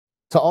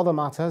To other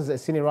matters, the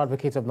senior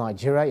advocate of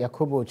Nigeria,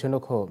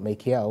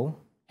 Maikyau,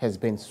 has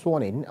been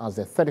sworn in as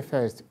the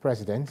 31st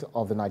president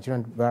of the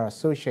Nigerian Bar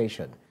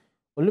Association.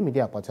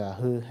 Olumide Akpata,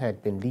 who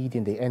had been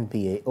leading the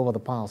NBA over the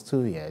past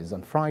 2 years,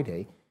 on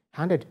Friday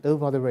handed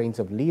over the reins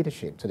of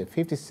leadership to the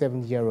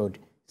 57-year-old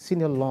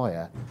senior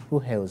lawyer who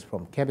hails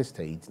from Kebbi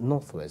State,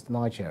 northwest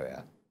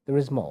Nigeria. There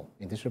is more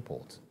in this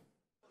report.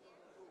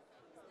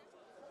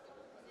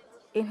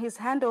 In his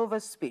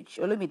handover speech,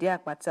 Olumide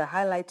Akpata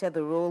highlighted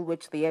the role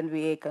which the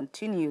NBA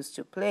continues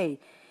to play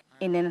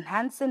in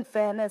enhancing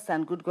fairness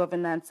and good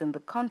governance in the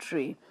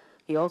country.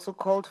 He also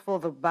called for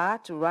the bar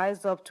to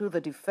rise up to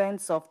the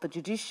defense of the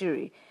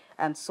judiciary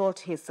and sought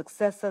his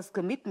successor's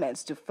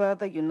commitments to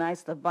further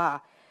unite the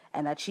bar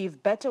and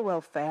achieve better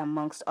welfare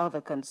amongst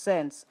other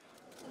concerns.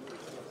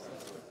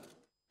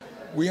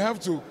 We have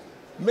to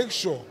make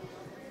sure,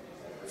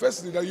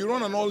 firstly, that you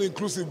run an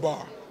all-inclusive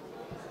bar.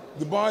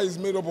 The bar is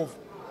made up of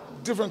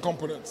different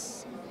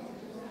components.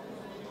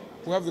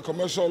 We have the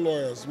commercial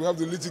lawyers, we have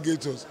the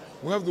litigators,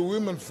 we have the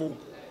women folk.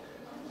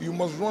 You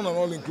must run an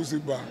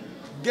all-inclusive bar.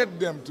 Get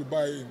them to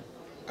buy in,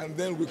 and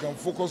then we can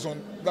focus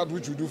on that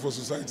which we do for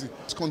society.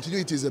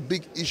 Continuity is a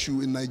big issue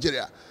in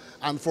Nigeria,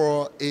 and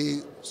for a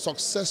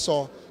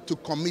successor to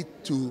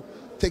commit to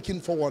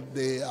taking forward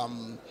the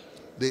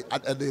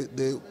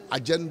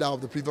agenda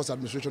of the previous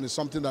administration is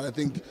something that I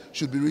think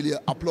should be really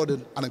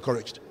applauded and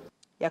encouraged.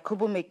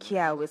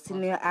 Maikyau, a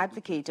senior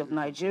advocate of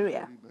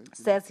Nigeria,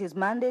 says his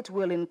mandate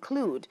will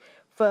include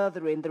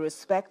furthering the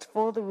respect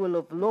for the rule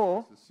of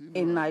law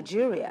in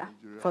Nigeria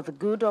for the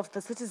good of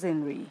the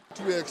citizenry.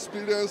 What we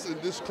experience in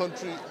this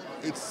country,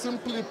 it's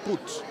simply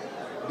put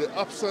the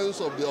absence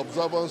of the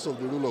observance of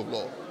the rule of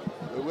law.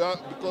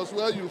 Because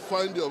where you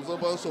find the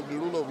observance of the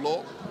rule of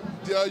law,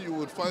 there you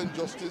would find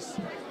justice,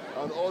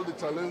 and all the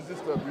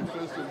challenges that we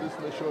face in this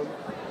nation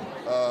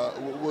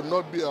would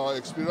not be our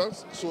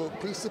experience. So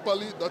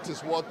principally, that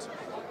is what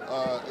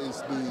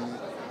is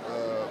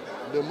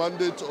the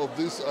mandate of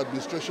this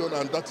administration,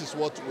 and that is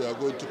what we are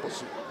going to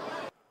pursue.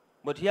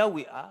 But here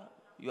we are,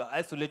 you are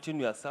isolating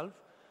yourself,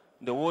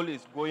 the world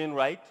is going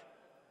right,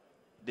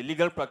 the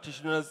legal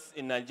practitioners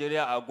in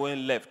Nigeria are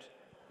going left.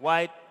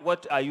 Why?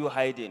 What are you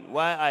hiding?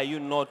 Why are you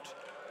not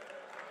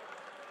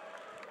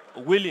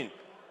willing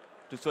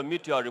to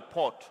submit your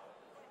report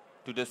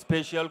to the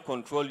Special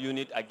Control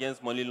Unit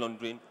against money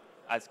laundering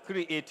as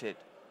created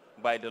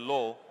by the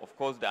law, of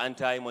course, the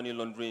anti-money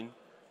laundering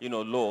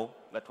law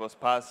that was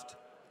passed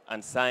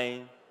and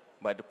signed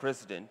by the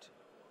President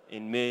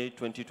in May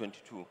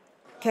 2022.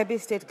 Kebbi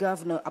State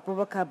Governor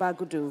Abubakar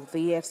Bagudu,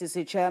 the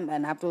EFCC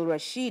Chairman Abdul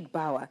Rashid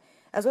Bawa,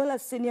 as well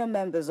as senior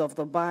members of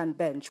the bar and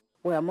bench,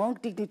 were among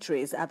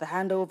dignitaries at the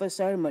handover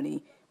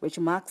ceremony, which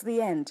marks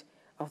the end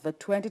of the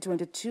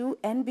 2022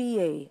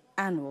 NBA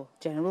Annual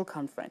General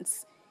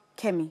Conference.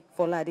 Kemi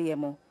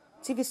Foladiemo,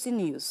 TVC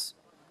News,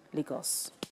 Lagos.